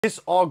This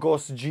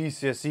Argos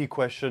GCSE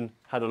question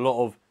had a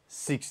lot of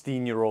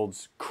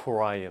 16-year-olds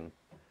crying.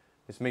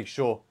 Let's make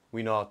sure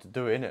we know how to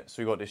do it, innit?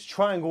 So we got this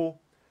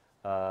triangle,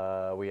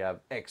 we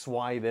have x,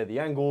 y, they're the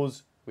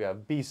angles, we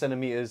have b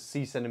centimeters,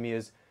 c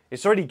centimeters.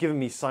 It's already given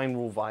me sine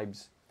rule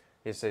vibes.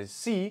 It says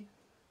c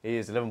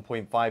is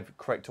 11.5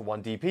 correct to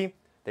 1 dp.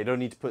 They don't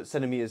need to put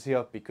centimeters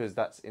here because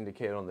that's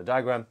indicated on the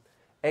diagram.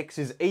 X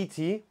is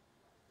 80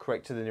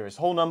 correct to the nearest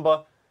whole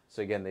number.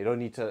 So again, they don't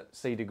need to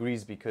say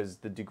degrees because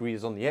the degree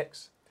is on the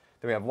x.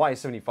 Then we have y is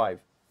 75.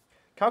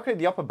 Calculate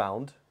the upper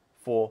bound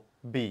for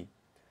b.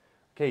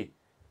 Okay,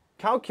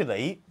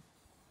 calculate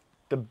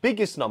the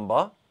biggest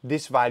number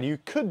this value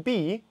could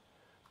be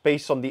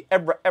based on the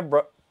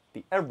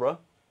error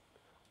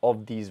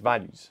of these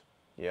values.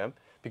 Yeah,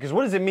 because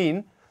what does it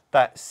mean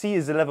that c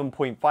is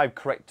 11.5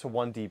 correct to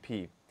 1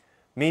 dp?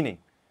 Meaning,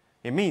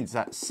 it means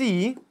that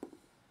c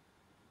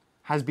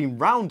has been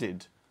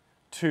rounded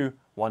to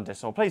one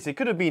decimal place. It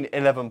could have been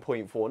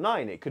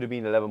 11.49, it could have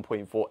been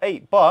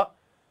 11.48, but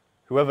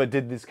whoever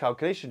did this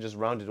calculation just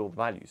rounded all the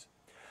values.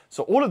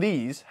 So all of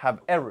these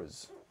have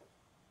errors.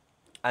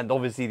 And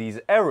obviously these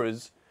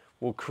errors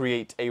will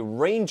create a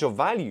range of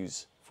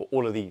values for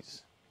all of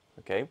these.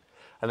 Okay?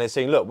 And they're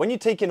saying, look, when you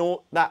take in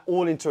all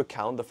into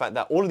account, the fact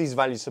that all of these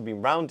values have been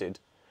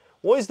rounded,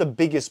 what is the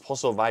biggest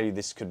possible value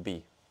this could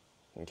be?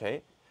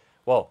 Okay?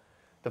 Well,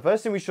 the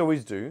first thing we should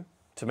always do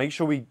to make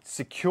sure we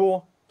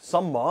secure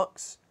some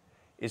marks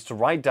is to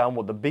write down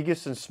what the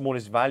biggest and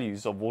smallest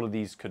values of all of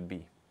these could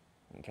be.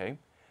 Okay?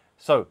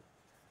 So,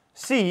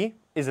 C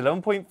is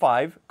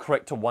 11.5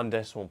 correct to 1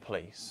 decimal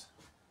place.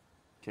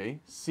 Okay,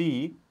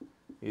 C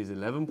is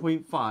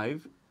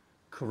 11.5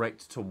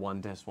 correct to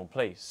 1 decimal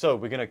place. So,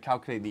 we're going to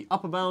calculate the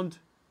upper bound,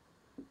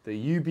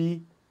 the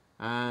UB,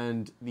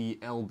 and the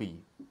LB.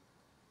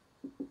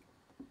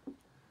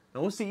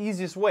 Now, what's the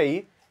easiest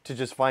way to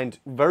just find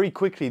very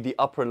quickly the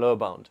upper and lower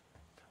bound?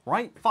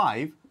 Right,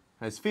 5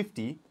 has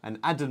 50 and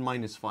add and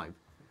minus 5.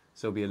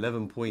 So, it'll be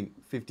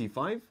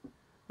 11.55.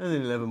 And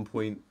then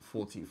 11.45.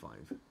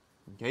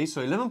 Okay,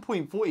 so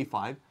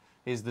 11.45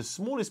 is the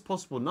smallest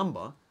possible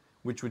number,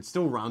 which would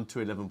still round to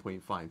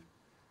 11.5.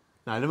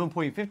 Now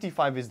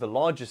 11.55 is the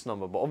largest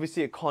number, but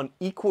obviously it can't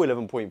equal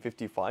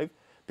 11.55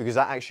 because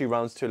that actually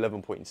rounds to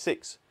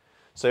 11.6.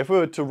 So if we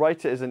were to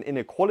write it as an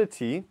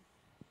inequality,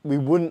 we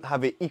wouldn't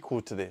have it equal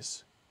to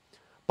this.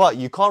 But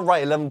you can't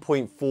write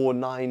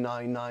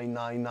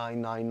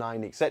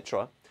 11.49999999,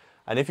 etc.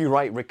 And if you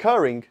write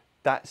recurring,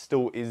 that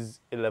still is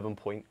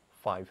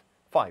 11.55.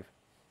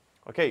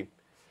 Okay,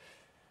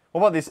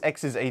 what about this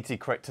x is 80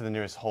 correct to the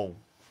nearest whole?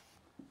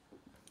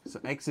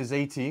 So x is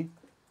 80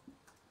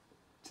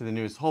 to the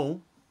nearest whole.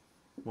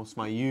 What's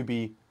my UB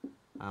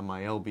and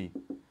my LB?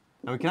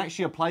 Now we can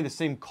actually apply the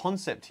same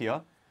concept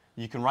here.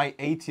 You can write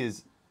 80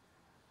 as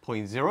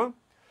 0.0.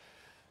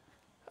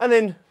 And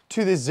then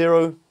to this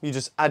 0, you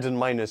just add and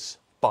minus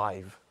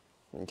 5.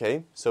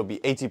 Okay, so it'll be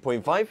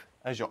 80.5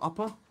 as your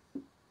upper.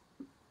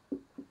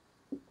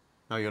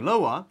 Now your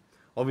lower,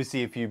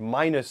 obviously if you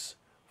minus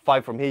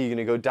 5 from here, you're going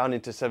to go down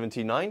into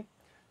 79.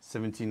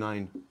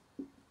 79.5.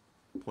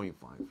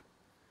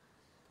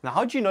 Now,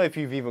 how do you know if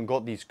you've even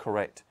got these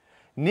correct?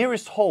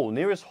 Nearest whole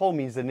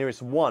means the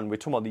nearest one. We're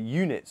talking about the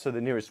unit, so the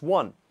nearest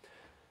one.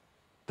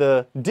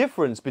 The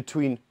difference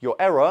between your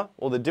error,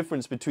 or the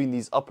difference between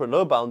these upper and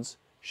lower bounds,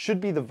 should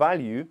be the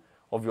value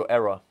of your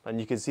error. And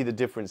you can see the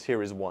difference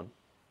here is 1.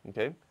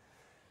 Okay?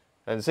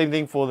 And the same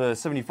thing for the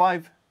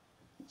 75.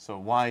 So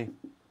y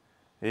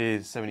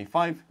is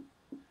 75.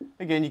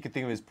 Again, you can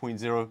think of it as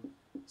 0.0.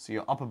 So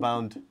your upper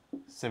bound,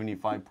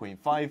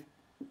 75.5.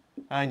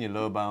 And your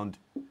lower bound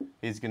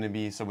is going to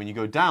be, so when you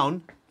go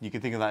down, you can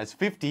think of that as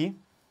 50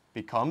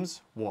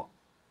 becomes what?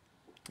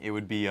 It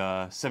would be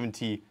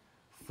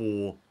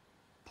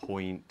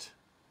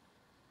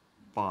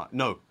 74.5.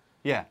 No,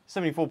 yeah,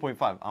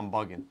 74.5. I'm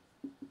bugging.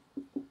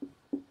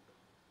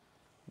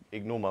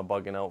 Ignore my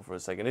bugging out for a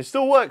second. It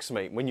still works,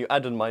 mate, when you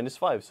add and minus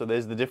 5. So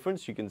there's the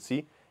difference. You can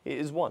see it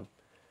is 1.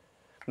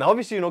 Now,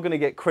 obviously, you're not going to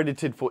get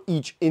credited for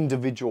each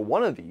individual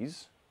one of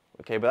these,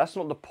 okay, but that's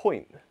not the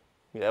point.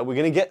 Yeah, we're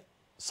going to get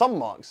some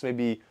marks,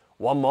 maybe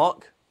 1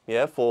 mark,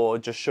 yeah, for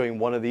just showing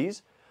one of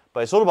these,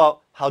 but it's all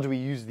about how do we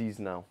use these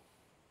now,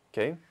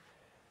 okay?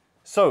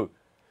 So,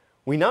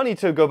 we now need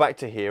to go back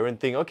to here and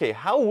think, okay,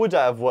 how would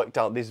I have worked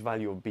out this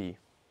value of b,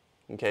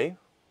 okay?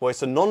 Well,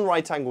 it's a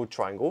non-right angled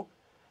triangle,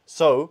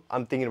 so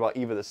I'm thinking about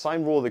either the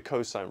sine rule or the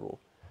cosine rule.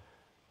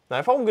 Now,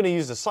 if I'm going to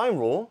use the sine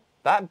rule,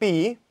 that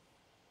b,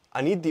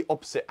 I need the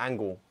opposite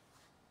angle.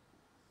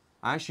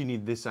 I actually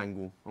need this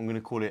angle. I'm going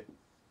to call it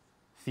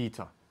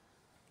theta.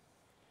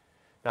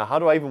 Now, how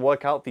do I even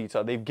work out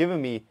theta? They've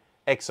given me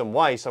x and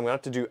y, so I'm going to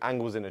have to do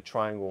angles in a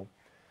triangle.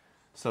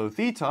 So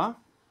theta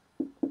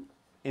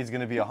is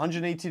going to be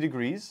 180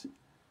 degrees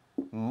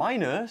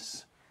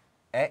minus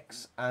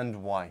x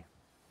and y.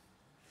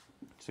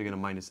 So we're going to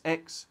minus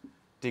x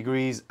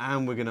degrees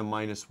and we're going to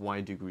minus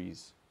y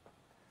degrees.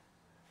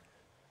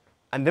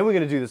 And then we're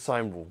going to do the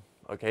sine rule.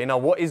 Okay, now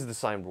what is the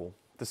sine rule?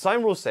 The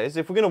sine rule says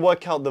if we're going to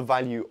work out the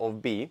value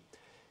of b,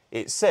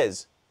 it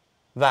says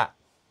that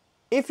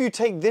if you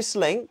take this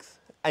length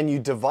and you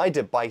divide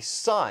it by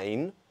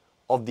sine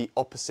of the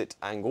opposite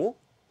angle,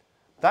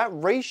 that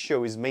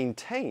ratio is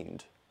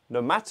maintained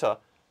no matter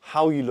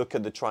how you look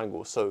at the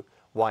triangle. So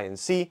y and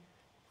c,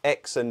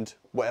 x and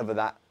whatever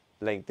that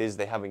length is,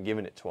 they haven't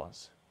given it to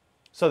us.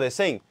 So they're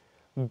saying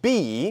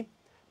b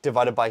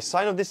divided by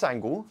sine of this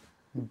angle,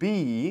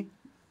 b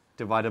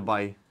divided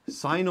by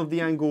sine of the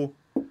angle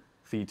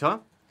theta,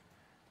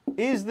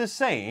 is the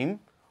same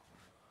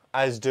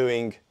as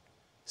doing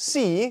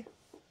c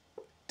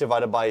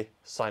divided by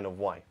sine of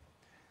y.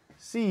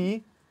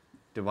 C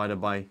divided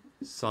by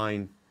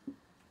sine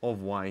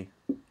of y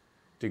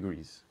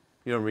degrees.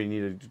 You don't really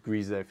need a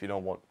degrees there if you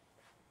don't want.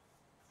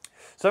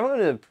 So I'm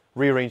going to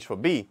rearrange for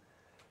b.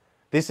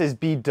 This is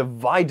b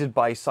divided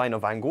by sine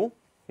of angle.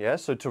 Yeah,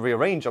 so to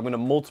rearrange, I'm going to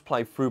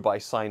multiply through by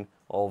sine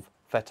of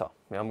theta.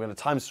 Yeah, I'm going to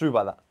times through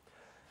by that.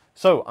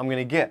 So I'm going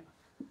to get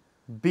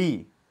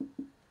b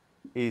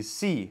is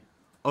c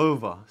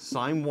over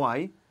sine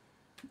y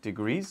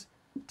degrees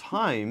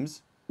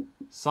times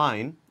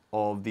sine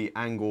of the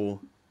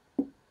angle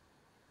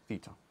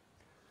theta.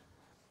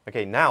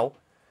 Okay, now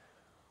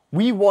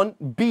we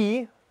want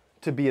b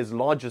to be as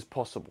large as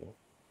possible.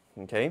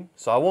 Okay,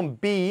 so I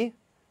want b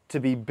to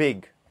be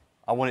big.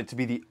 I want it to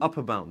be the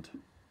upper bound.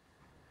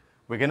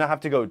 We're going to have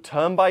to go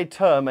term by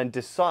term and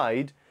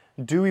decide,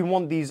 do we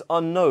want these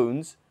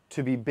unknowns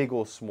to be big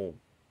or small?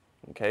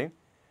 Okay,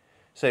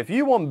 so if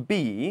you want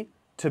b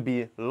to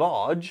be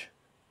large,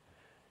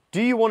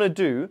 do you want to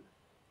do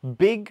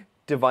big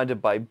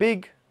divided by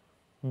big,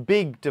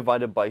 big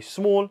divided by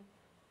small,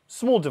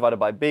 small divided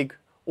by big,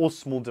 or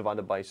small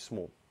divided by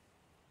small?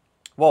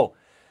 Well,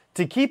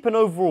 to keep an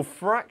overall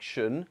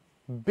fraction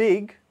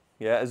big,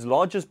 yeah, as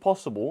large as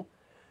possible,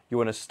 you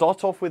want to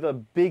start off with a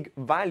big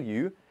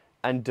value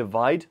and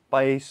divide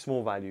by a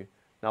small value.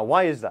 Now,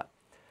 why is that?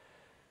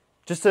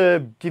 Just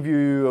to give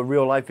you a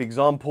real life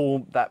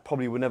example that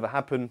probably would never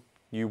happen,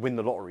 you win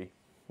the lottery,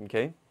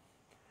 okay?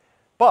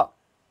 But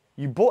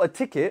you bought a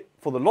ticket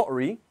for the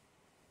lottery,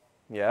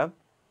 yeah,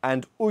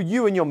 and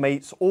you and your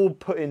mates all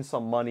put in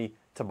some money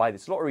to buy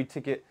this lottery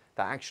ticket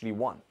that actually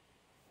won,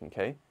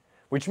 okay?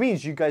 Which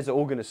means you guys are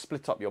all going to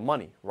split up your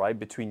money, right,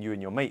 between you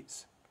and your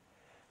mates.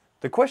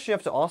 The question you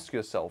have to ask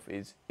yourself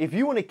is, if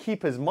you want to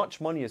keep as much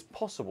money as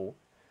possible,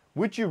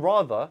 would you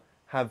rather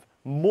have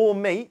more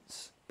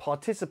mates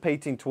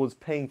participating towards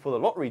paying for the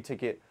lottery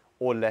ticket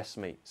or less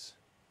mates?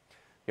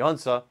 The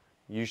answer,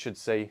 you should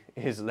say,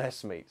 is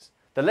less mates.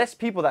 The less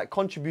people that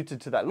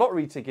contributed to that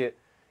lottery ticket,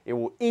 it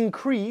will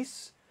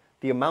increase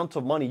the amount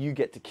of money you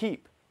get to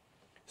keep.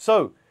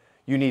 So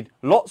you need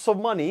lots of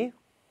money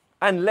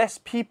and less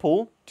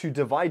people to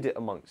divide it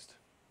amongst.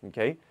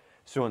 Okay,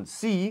 so we want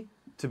C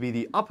to be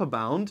the upper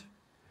bound,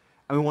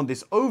 and we want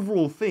this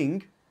overall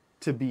thing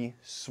to be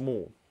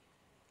small.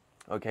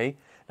 Okay,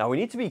 now we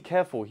need to be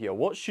careful here.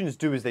 What students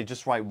do is they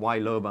just write y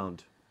lower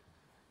bound.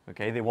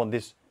 Okay, they want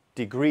this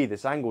degree,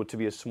 this angle, to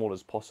be as small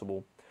as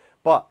possible.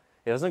 But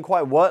it doesn't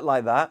quite work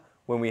like that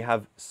when we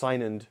have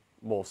sine and,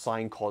 well,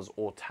 sine, cos,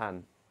 or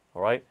tan.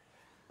 All right,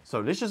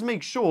 so let's just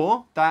make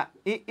sure that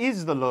it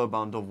is the lower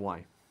bound of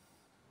y.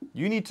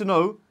 You need to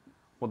know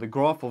what the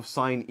graph of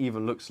sine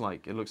even looks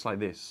like. It looks like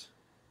this.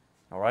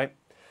 All right,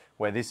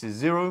 where this is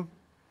 0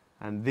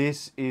 and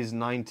this is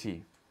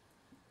 90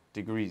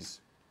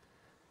 degrees.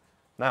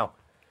 Now,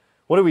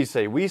 what did we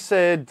say? We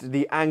said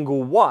the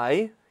angle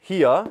y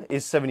here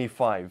is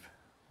 75,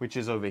 which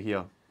is over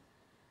here.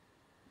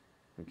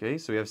 Okay,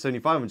 so we have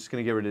 75. I'm just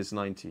going to get rid of this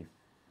 90.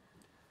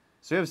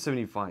 So we have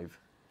 75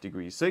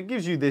 degrees. So it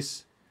gives you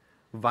this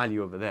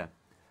value over there.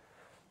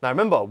 Now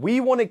remember, we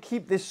want to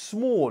keep this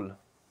small.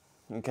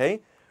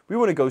 Okay, we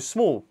want to go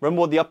small.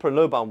 Remember what the upper and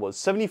lower bound was?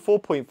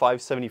 74.5,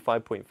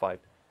 75.5.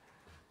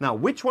 Now,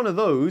 which one of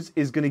those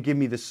is going to give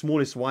me the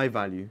smallest y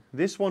value?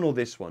 This one or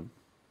this one?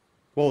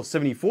 Well,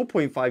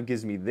 74.5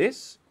 gives me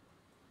this,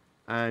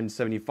 and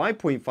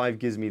 75.5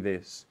 gives me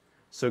this.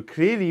 So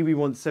clearly we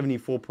want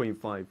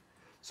 74.5.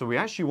 So we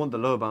actually want the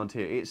lower bound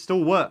here. It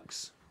still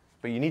works,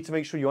 but you need to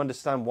make sure you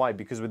understand why,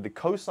 because with the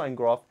cosine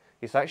graph,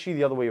 it's actually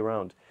the other way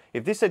around.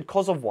 If this said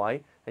cos of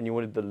y and you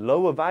wanted the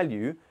lower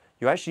value,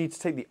 you actually need to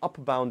take the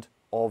upper bound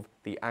of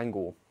the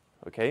angle,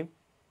 okay?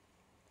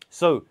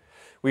 So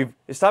we've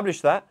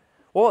established that.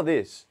 What about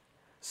this?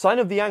 Sine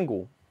of the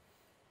angle.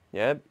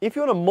 Yeah, if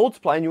you want to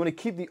multiply and you want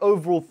to keep the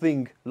overall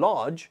thing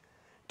large,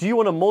 do you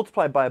want to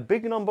multiply by a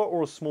big number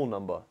or a small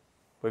number?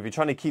 Well, if you're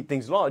trying to keep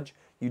things large,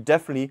 you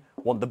definitely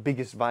want the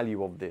biggest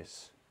value of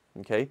this.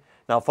 Okay.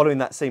 Now, following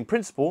that same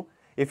principle,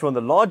 if you want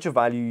the larger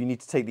value, you need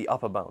to take the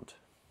upper bound.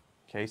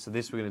 Okay, so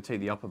this we're going to take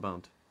the upper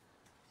bound.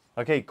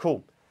 Okay,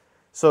 cool.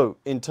 So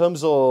in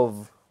terms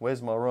of,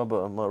 where's my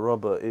rubber? My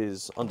rubber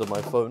is under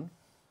my phone.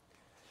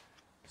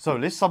 So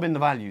let's sub in the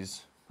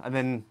values, and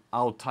then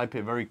I'll type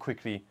it very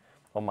quickly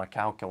on my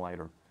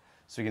calculator.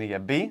 So you're going to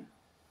get B,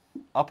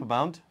 upper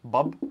bound,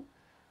 bub,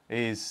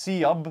 is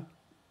C ub,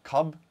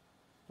 cub,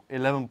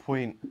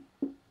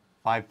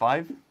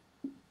 11.55,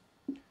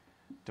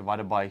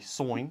 divided by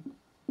sine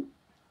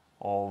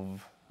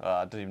of,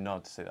 I don't even know how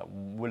to say that,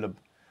 willab,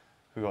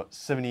 we got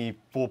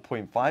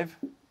 74.5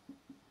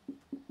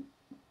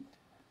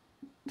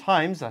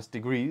 times, that's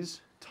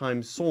degrees,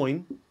 times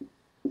sine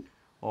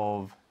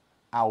of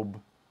alb,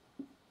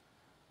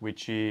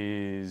 which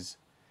is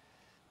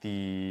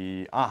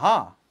the,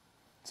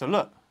 so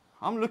look,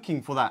 I'm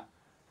looking for that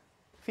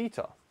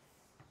theta.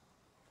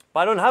 But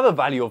I don't have a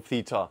value of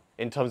theta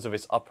in terms of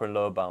its upper and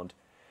lower bound.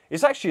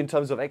 It's actually in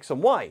terms of x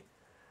and y.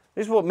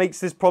 This is what makes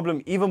this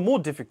problem even more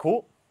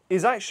difficult,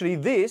 is actually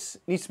this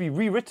needs to be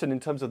rewritten in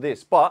terms of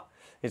this. But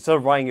instead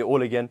of writing it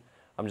all again,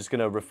 I'm just going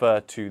to refer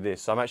to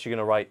this. So I'm actually going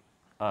to write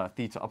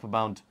theta upper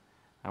bound,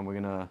 and we're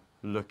going to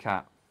look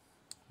at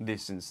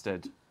this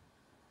instead.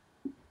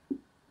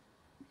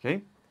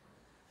 Okay?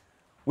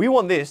 We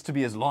want this to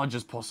be as large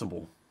as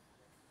possible.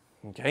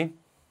 Okay?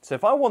 So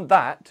if I want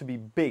that to be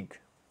big,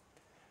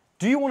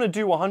 do you want to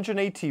do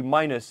 180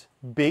 minus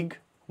big,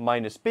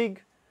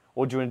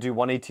 or do you want to do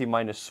 180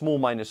 minus small,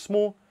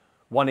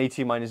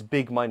 180 minus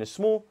big minus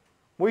small?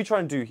 What are you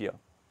trying to do here?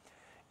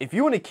 If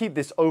you want to keep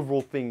this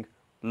overall thing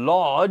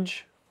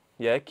large,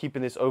 yeah,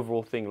 keeping this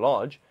overall thing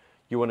large,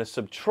 you want to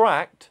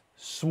subtract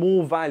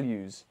small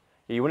values.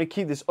 Yeah, you want to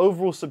keep this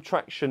overall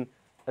subtraction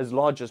as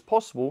large as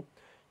possible.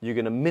 You're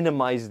going to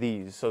minimize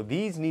these. So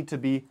these need to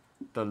be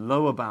the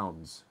lower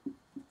bounds.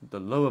 The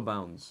lower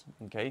bounds,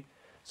 okay?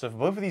 So for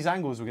both of these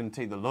angles, we're going to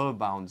take the lower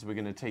bounds. We're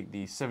going to take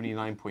the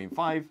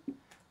 79.5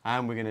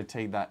 and we're going to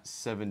take that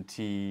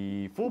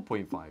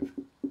 74.5.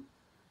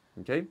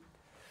 Okay?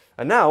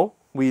 And now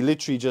we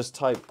literally just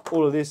type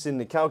all of this in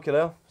the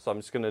calculator. So I'm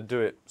just going to do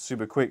it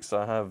super quick. So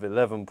I have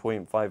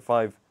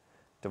 11.55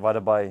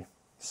 divided by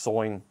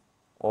sine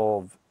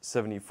of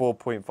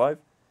 74.5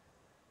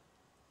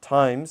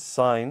 times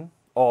sine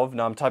of,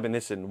 now I'm typing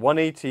this in,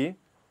 180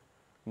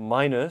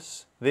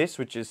 minus this,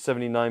 which is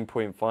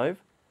 79.5.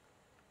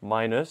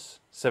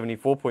 Minus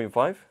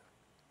 74.5.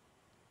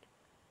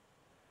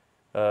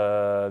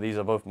 These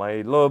are both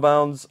my lower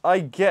bounds. I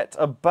get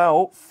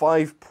about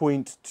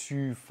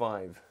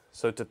 5.25.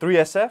 So to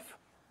 3SF,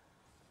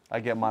 I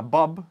get my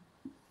bub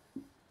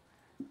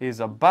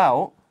is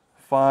about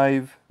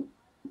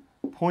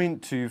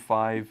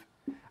 5.25.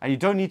 And you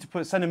don't need to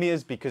put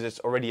centimeters because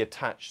it's already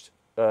attached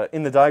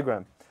in the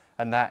diagram.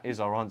 And that is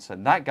our answer.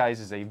 And that,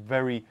 guys, is a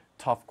very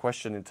tough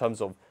question in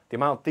terms of the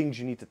amount of things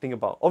you need to think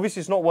about. Obviously,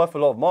 it's not worth a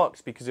lot of marks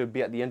because it would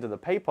be at the end of the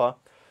paper.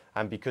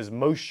 And because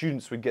most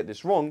students would get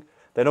this wrong,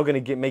 they're not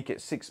going to make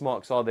it 6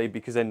 marks, are they?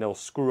 Because then they'll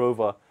screw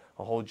over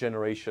a whole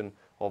generation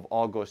of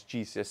Argos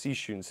GCSE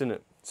students,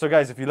 innit? So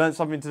guys, if you learned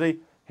something today,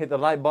 hit the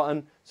like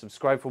button,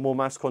 subscribe for more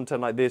maths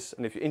content like this.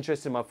 And if you're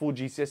interested in my full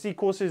GCSE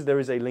courses, there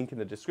is a link in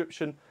the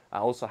description. I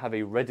also have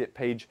a Reddit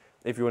page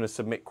if you want to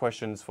submit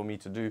questions for me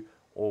to do,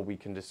 or we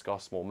can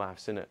discuss more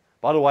maths in it.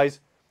 But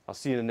otherwise, I'll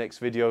see you in the next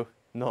video.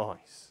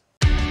 Nice.